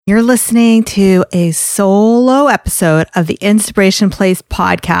You're listening to a solo episode of the Inspiration Place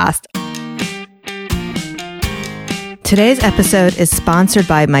podcast. Today's episode is sponsored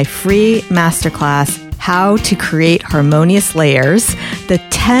by my free masterclass, How to Create Harmonious Layers, the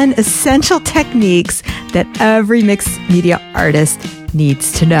 10 essential techniques that every mixed media artist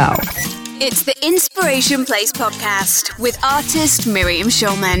needs to know. It's the Inspiration Place podcast with artist Miriam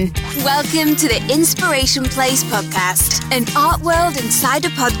Schulman. Welcome to the Inspiration Place podcast, an art world inside a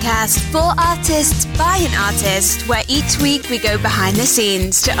podcast for artists by an artist, where each week we go behind the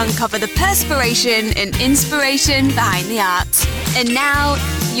scenes to uncover the perspiration and inspiration behind the art. And now,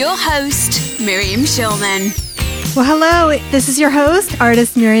 your host, Miriam Schulman. Well, hello. This is your host,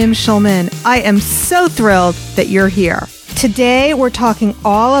 artist Miriam Schulman. I am so thrilled that you're here. Today, we're talking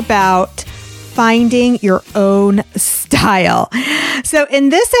all about finding your own style. So in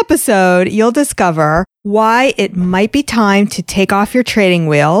this episode, you'll discover why it might be time to take off your training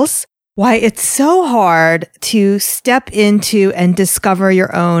wheels, why it's so hard to step into and discover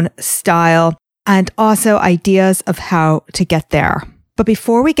your own style, and also ideas of how to get there. But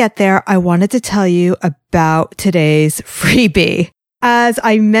before we get there, I wanted to tell you about today's freebie. As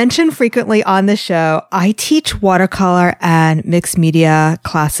I mention frequently on the show, I teach watercolor and mixed media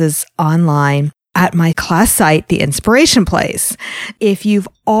classes online at my class site, The Inspiration Place. If you've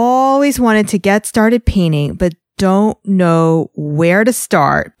always wanted to get started painting, but don't know where to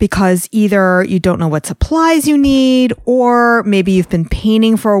start because either you don't know what supplies you need, or maybe you've been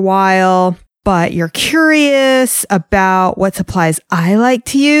painting for a while, but you're curious about what supplies I like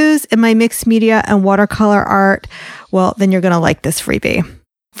to use in my mixed media and watercolor art, well, then you're going to like this freebie.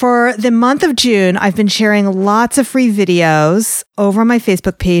 For the month of June, I've been sharing lots of free videos over on my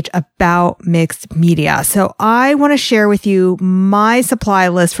Facebook page about mixed media. So I want to share with you my supply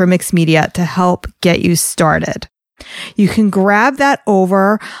list for mixed media to help get you started. You can grab that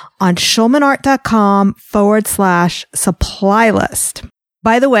over on schulmanart.com/supply list.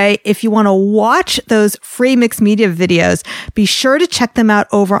 By the way, if you want to watch those free mixed media videos, be sure to check them out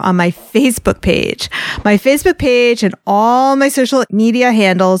over on my Facebook page. My Facebook page and all my social media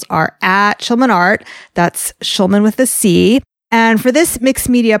handles are at Schulman Art. That's Schulman with a C. And for this mixed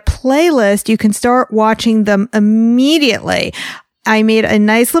media playlist, you can start watching them immediately. I made a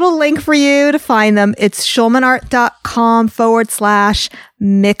nice little link for you to find them. It's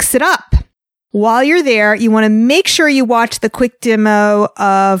schulmanart.com/mix it up. While you're there, you want to make sure you watch the quick demo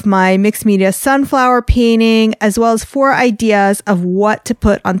of my mixed media sunflower painting, as well as 4 ideas of what to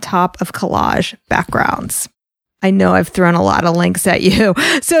put on top of collage backgrounds. I know I've thrown a lot of links at you.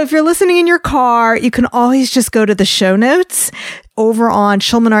 So if you're listening in your car, you can always just go to the show notes over on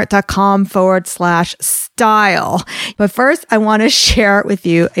schulmanart.com/style. But first, I want to share with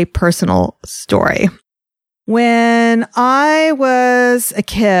you a personal story. When I was a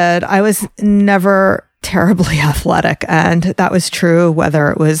kid, I was never terribly athletic, and that was true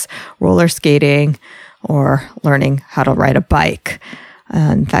whether it was roller skating or learning how to ride a bike.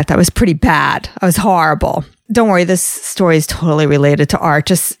 In fact, I was pretty bad. I was horrible. Don't worry, this story is totally related to art.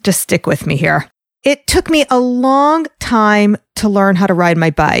 Just stick with me here. It took me a long time to learn how to ride my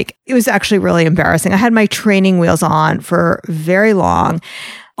bike. It was actually really embarrassing. I had my training wheels on for very long.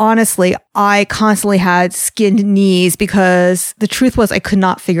 Honestly, I constantly had skinned knees because the truth was I could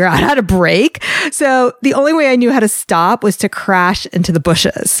not figure out how to brake. So the only way I knew how to stop was to crash into the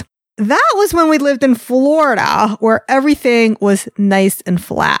bushes. That was when we lived in Florida, where everything was nice and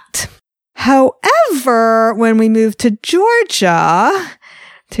flat. However, when we moved to Georgia,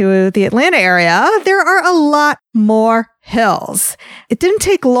 to the Atlanta area, there are a lot more hills. It didn't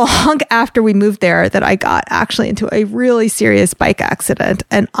take long after we moved there that I got actually into a really serious bike accident.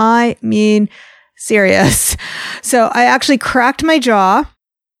 And I mean serious. So I actually cracked my jaw.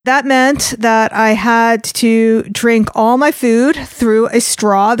 That meant that I had to drink all my food through a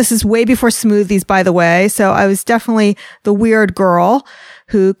straw. This is way before smoothies, by the way. So I was definitely the weird girl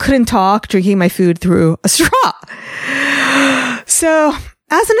who couldn't talk, drinking my food through a straw. So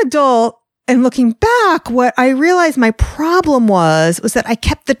as an adult, and looking back, what I realized my problem was that I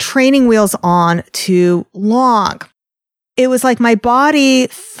kept the training wheels on too long. It was like my body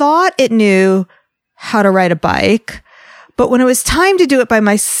thought it knew how to ride a bike, but when it was time to do it by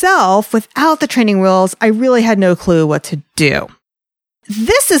myself without the training wheels, I really had no clue what to do.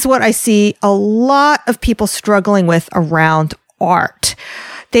 This is what I see a lot of people struggling with around art.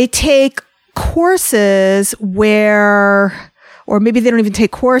 They take courses or maybe they don't even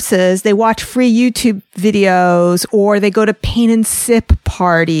take courses. They watch free YouTube videos, or they go to paint and sip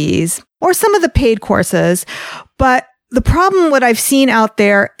parties, or some of the paid courses. But the problem, what I've seen out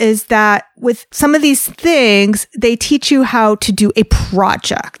there is that with some of these things, they teach you how to do a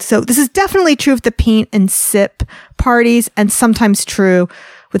project. So this is definitely true of the paint and sip parties and sometimes true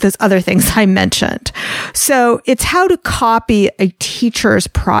with those other things I mentioned. So it's how to copy a teacher's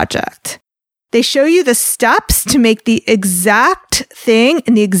project. They show you the steps to make the exact thing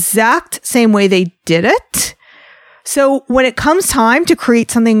in the exact same way they did it. So when it comes time to create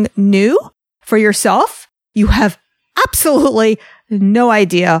something new for yourself, you have absolutely no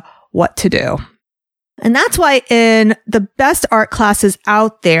idea what to do. And that's why in the best art classes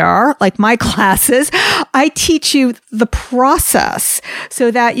out there, like my classes, I teach you the process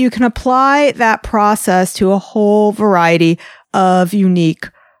so that you can apply that process to a whole variety of unique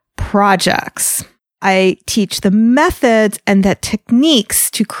projects. I teach the methods and the techniques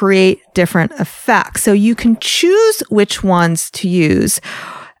to create different effects. So you can choose which ones to use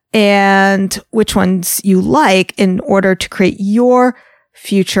and which ones you like in order to create your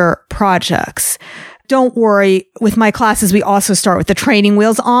future projects. Don't worry. With my classes, we also start with the training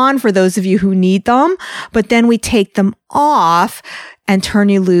wheels on for those of you who need them, but then we take them off and turn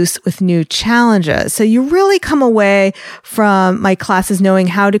you loose with new challenges. So you really come away from my classes knowing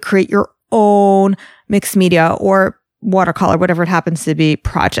how to create your own mixed media or watercolor, whatever it happens to be,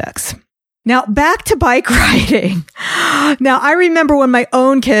 projects. Now, back to bike riding. Now, I remember when my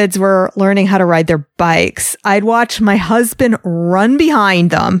own kids were learning how to ride their bikes, I'd watch my husband run behind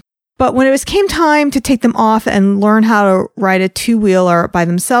them. But when it came time to take them off and learn how to ride a two-wheeler by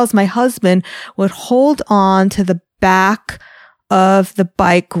themselves, my husband would hold on to the back of the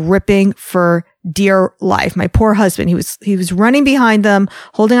bike, gripping for dear life. My poor husband, he was running behind them,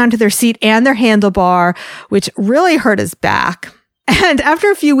 holding onto their seat and their handlebar, which really hurt his back. And after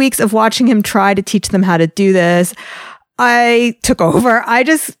a few weeks of watching him try to teach them how to do this, I took over. I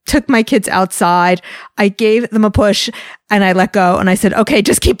just took my kids outside. I gave them a push and I let go. And I said, okay,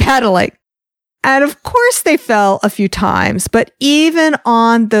 just keep pedaling. And of course they fell a few times, but even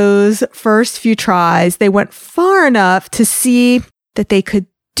on those first few tries, they went far enough to see that they could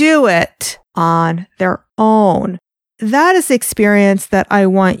do it on their own. That is the experience that I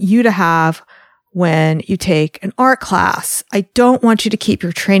want you to have when you take an art class. I don't want you to keep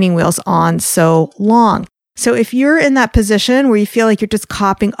your training wheels on so long. So if you're in that position where you feel like you're just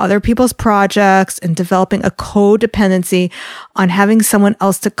copying other people's projects and developing a codependency on having someone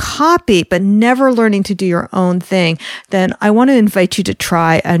else to copy, but never learning to do your own thing, then I want to invite you to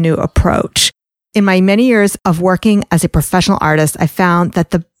try a new approach. In my many years of working as a professional artist, I found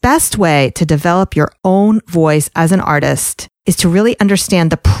that the best way to develop your own voice as an artist is to really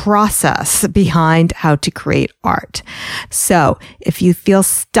understand the process behind how to create art. So if you feel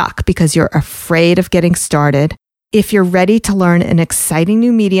stuck because you're afraid of getting started, if you're ready to learn an exciting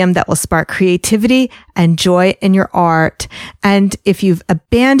new medium that will spark creativity and joy in your art, and if you've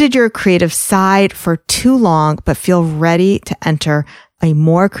abandoned your creative side for too long but feel ready to enter a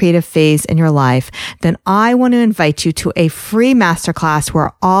more creative phase in your life, then I want to invite you to a free masterclass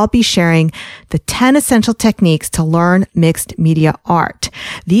where I'll be sharing the 10 essential techniques to learn mixed media art.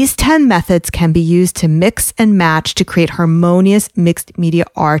 These 10 methods can be used to mix and match to create harmonious mixed media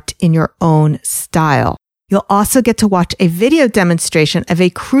art in your own style. You'll also get to watch a video demonstration of a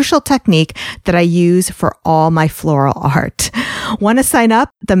crucial technique that I use for all my floral art. Want to sign up?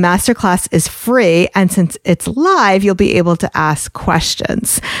 The masterclass is free, and since it's live, you'll be able to ask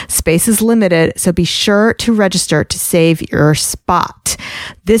questions. Space is limited, so be sure to register to save your spot.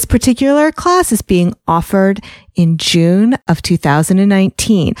 This particular class is being offered in June of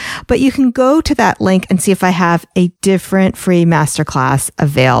 2019, but you can go to that link and see if I have a different free masterclass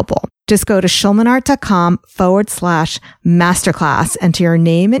available. Just go to schulmanart.com/masterclass, enter your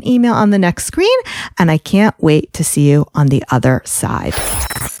name and email on the next screen, and I can't wait to see you on the other side.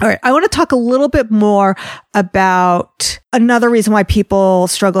 All right. I want to talk a little bit more about another reason why people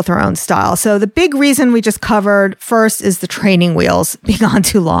struggle with their own style. So the big reason we just covered first is the training wheels being on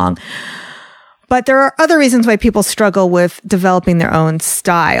too long. But there are other reasons why people struggle with developing their own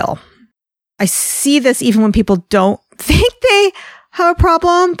style. I see this even when people don't think they have a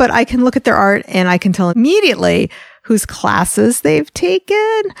problem, but I can look at their art and I can tell immediately whose classes they've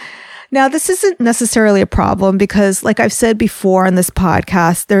taken. Now, this isn't necessarily a problem because, like I've said before on this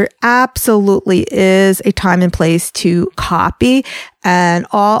podcast, there absolutely is a time and place to copy, and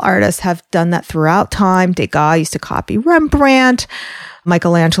all artists have done that throughout time. Degas used to copy Rembrandt.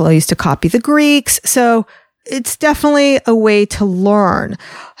 Michelangelo used to copy the Greeks. So it's definitely a way to learn.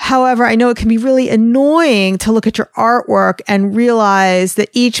 However, I know it can be really annoying to look at your artwork and realize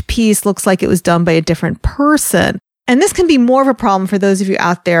that each piece looks like it was done by a different person. And this can be more of a problem for those of you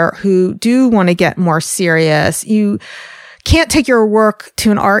out there who do want to get more serious. You can't take your work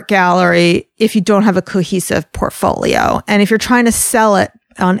to an art gallery if you don't have a cohesive portfolio. And if you're trying to sell it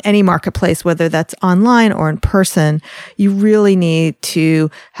on any marketplace, whether that's online or in person, you really need to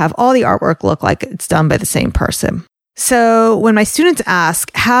have all the artwork look like it's done by the same person. So when my students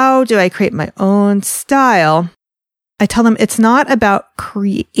ask, how do I create my own style? I tell them it's not about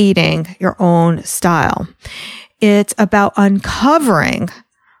creating your own style. It's about uncovering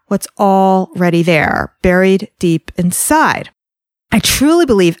what's already there, buried deep inside. I truly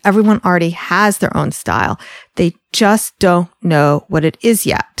believe everyone already has their own style. They just don't know what it is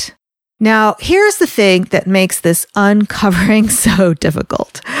yet. Now, here's the thing that makes this uncovering so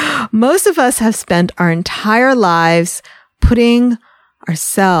difficult. Most of us have spent our entire lives putting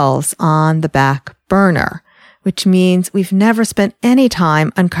ourselves on the back burner, which means we've never spent any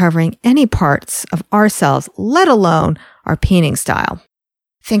time uncovering any parts of ourselves, let alone our painting style.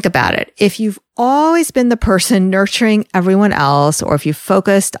 Think about it. If you've always been the person nurturing everyone else, or if you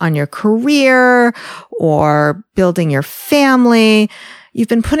focused on your career or building your family, you've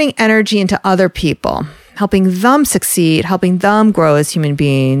been putting energy into other people, helping them succeed, helping them grow as human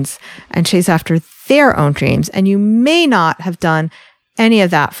beings and chase after their own dreams. And you may not have done any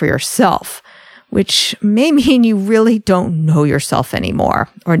of that for yourself, which may mean you really don't know yourself anymore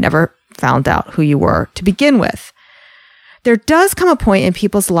or never found out who you were to begin with. There does come a point in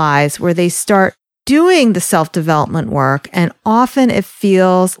people's lives where they start doing the self-development work, and often it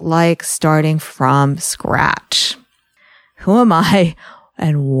feels like starting from scratch. Who am I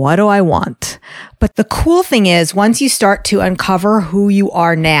and what do I want? But the cool thing is, once you start to uncover who you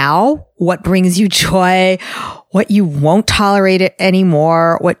are now, what brings you joy, what you won't tolerate it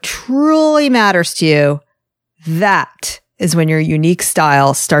anymore, what truly matters to you, that is when your unique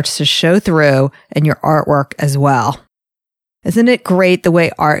style starts to show through in your artwork as well. Isn't it great the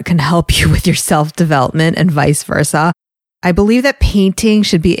way art can help you with your self-development and vice versa? I believe that painting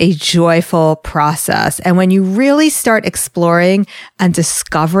should be a joyful process. And when you really start exploring and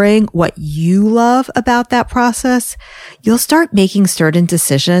discovering what you love about that process, you'll start making certain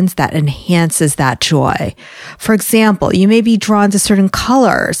decisions that enhances that joy. For example, you may be drawn to certain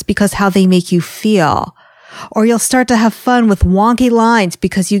colors because how they make you feel. Or you'll start to have fun with wonky lines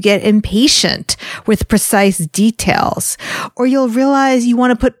because you get impatient with precise details. Or you'll realize you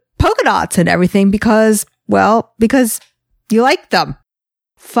want to put polka dots in everything because you like them.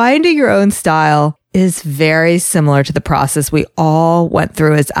 Finding your own style is very similar to the process we all went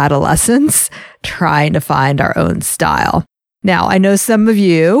through as adolescents, trying to find our own style. Now, I know some of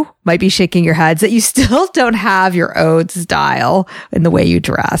you might be shaking your heads that you still don't have your own style in the way you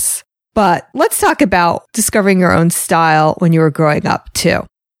dress. But let's talk about discovering your own style when you were growing up too.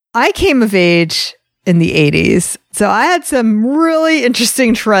 I came of age in the 80s, so I had some really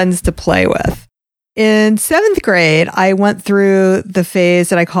interesting trends to play with. In 7th grade, I went through the phase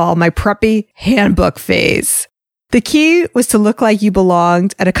that I call my preppy handbook phase. The key was to look like you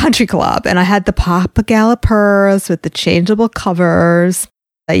belonged at a country club, and I had the Papa Gallipers with the changeable covers.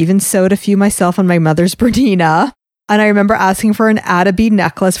 I even sewed a few myself on my mother's Bernina. And I remember asking for an Ada bead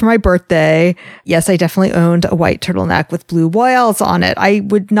necklace for my birthday. Yes, I definitely owned a white turtleneck with blue whales on it. I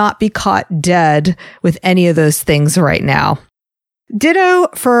would not be caught dead with any of those things right now. Ditto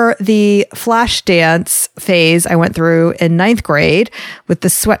for the flash dance phase I went through in 9th grade with the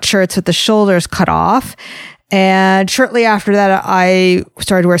sweatshirts with the shoulders cut off. And shortly after that, I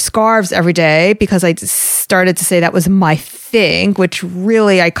started to wear scarves every day because I started to say that was my thing, which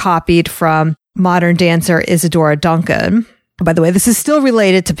really I copied from modern dancer Isadora Duncan. By the way, this is still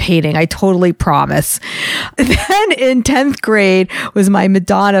related to painting. I totally promise. Then in 10th grade was my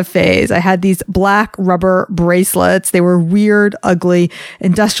Madonna phase. I had these black rubber bracelets. They were weird, ugly,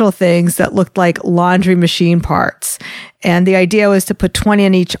 industrial things that looked like laundry machine parts. And the idea was to put 20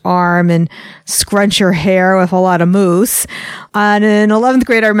 on each arm and scrunch your hair with a lot of mousse. And in 11th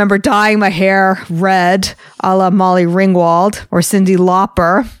grade, I remember dyeing my hair red, a la Molly Ringwald or Cyndi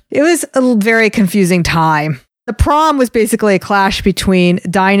Lauper. It was a very confusing time. The prom was basically a clash between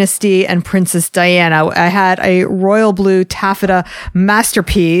Dynasty and Princess Diana. I had a royal blue taffeta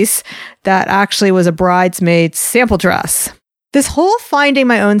masterpiece that actually was a bridesmaid sample dress. This whole finding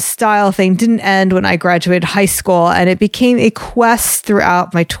my own style thing didn't end when I graduated high school, and it became a quest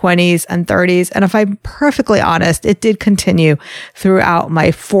throughout my 20s and 30s. And if I'm perfectly honest, it did continue throughout my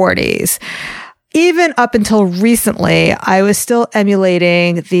 40s. Even up until recently, I was still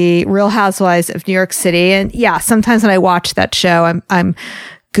emulating the Real Housewives of New York City. And yeah, sometimes when I watch that show, I'm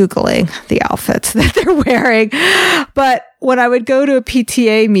Googling the outfits that they're wearing. But when I would go to a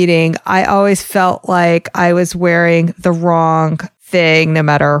PTA meeting, I always felt like I was wearing the wrong thing no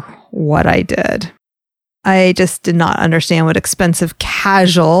matter what I did. I just did not understand what expensive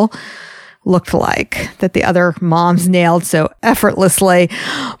casual looked like that the other moms nailed so effortlessly.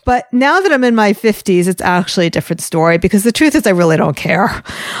 But now that I'm in my 50s, it's actually a different story because the truth is I really don't care.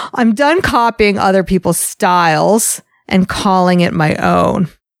 I'm done copying other people's styles and calling it my own.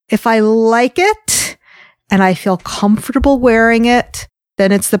 If I like it and I feel comfortable wearing it,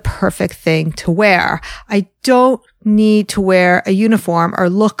 then it's the perfect thing to wear. I don't need to wear a uniform or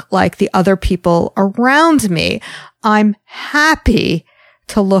look like the other people around me. I'm happy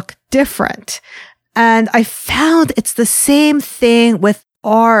to look different. And I found it's the same thing with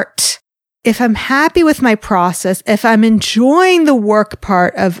art. If I'm happy with my process, if I'm enjoying the work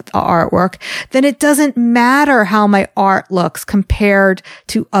part of the artwork, then it doesn't matter how my art looks compared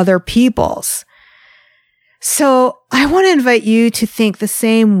to other people's. So I want to invite you to think the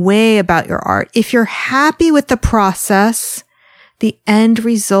same way about your art. If you're happy with the process, the end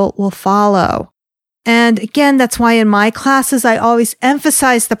result will follow. And again, that's why in my classes, I always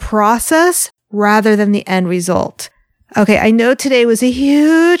emphasize the process rather than the end result. Okay, I know today was a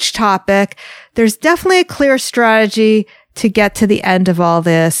huge topic. There's definitely a clear strategy to get to the end of all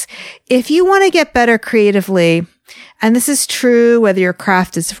this. If you want to get better creatively, and this is true whether your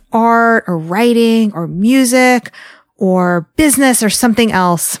craft is art or writing or music or business or something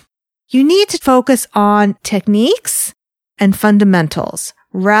else, you need to focus on techniques and fundamentals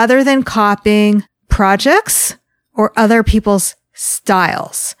rather than copying projects or other people's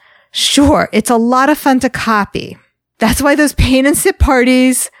styles. Sure, it's a lot of fun to copy. That's why those paint and sip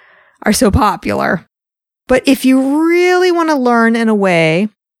parties are so popular. But if you really want to learn in a way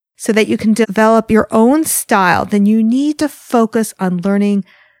so that you can develop your own style, then you need to focus on learning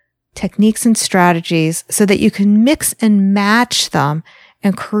techniques and strategies so that you can mix and match them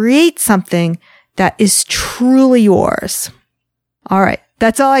and create something that is truly yours. All right.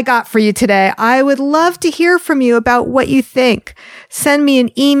 That's all I got for you today. I would love to hear from you about what you think. Send me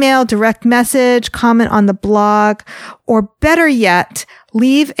an email, direct message, comment on the blog, or better yet,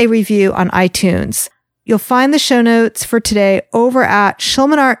 leave a review on iTunes. You'll find the show notes for today over at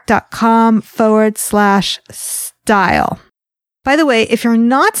schulmanart.com/style. By the way, if you're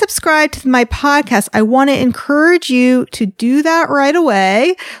not subscribed to my podcast, I want to encourage you to do that right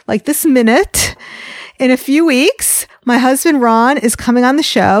away, like this minute. In a few weeks, my husband Ron is coming on the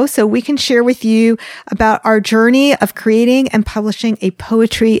show so we can share with you about our journey of creating and publishing a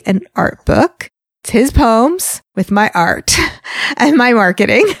poetry and art book. It's his poems with my art and my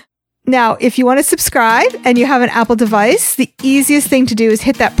marketing. Now, if you want to subscribe and you have an Apple device, the easiest thing to do is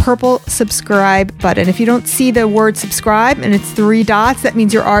hit that purple subscribe button. If you don't see the word subscribe and it's 3 dots, that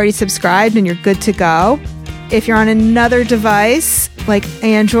means you're already subscribed and you're good to go. If you're on another device like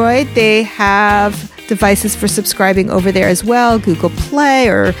Android, they have devices for subscribing over there as well. Google Play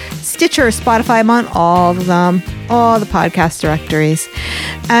or Stitcher or Spotify. I'm on all of them, all the podcast directories.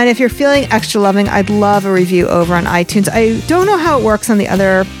 And if you're feeling extra loving, I'd love a review over on iTunes. I don't know how it works on the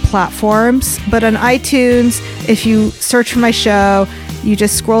other platforms, but on iTunes, if you search for my show, you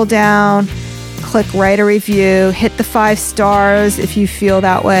just scroll down, click write a review, hit the 5 stars if you feel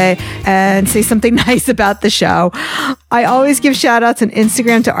that way, and say something nice about the show. I always give shout outs on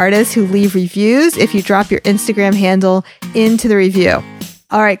Instagram to artists who leave reviews if you drop your Instagram handle into the review.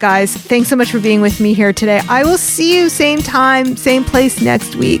 All right, guys, thanks so much for being with me here today. I will see you same time, same place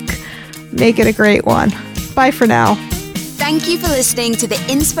next week. Make it a great one. Bye for now. Thank you for listening to the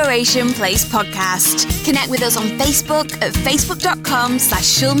Inspiration Place podcast. Connect with us on Facebook at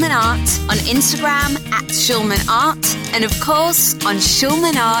facebook.com/SchulmanArt, on Instagram @SchulmanArt, and of course on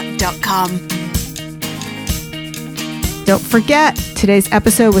SchulmanArt.com. Don't forget, today's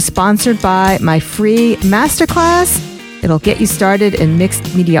episode was sponsored by my free masterclass. It'll get you started in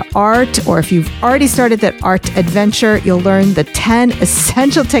mixed media art, or if you've already started that art adventure, you'll learn the 10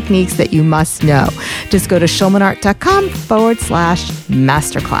 essential techniques that you must know. Just go to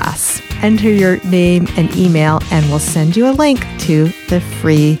schulmanart.com/masterclass. Enter your name and email, and we'll send you a link to the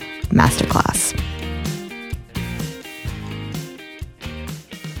free masterclass.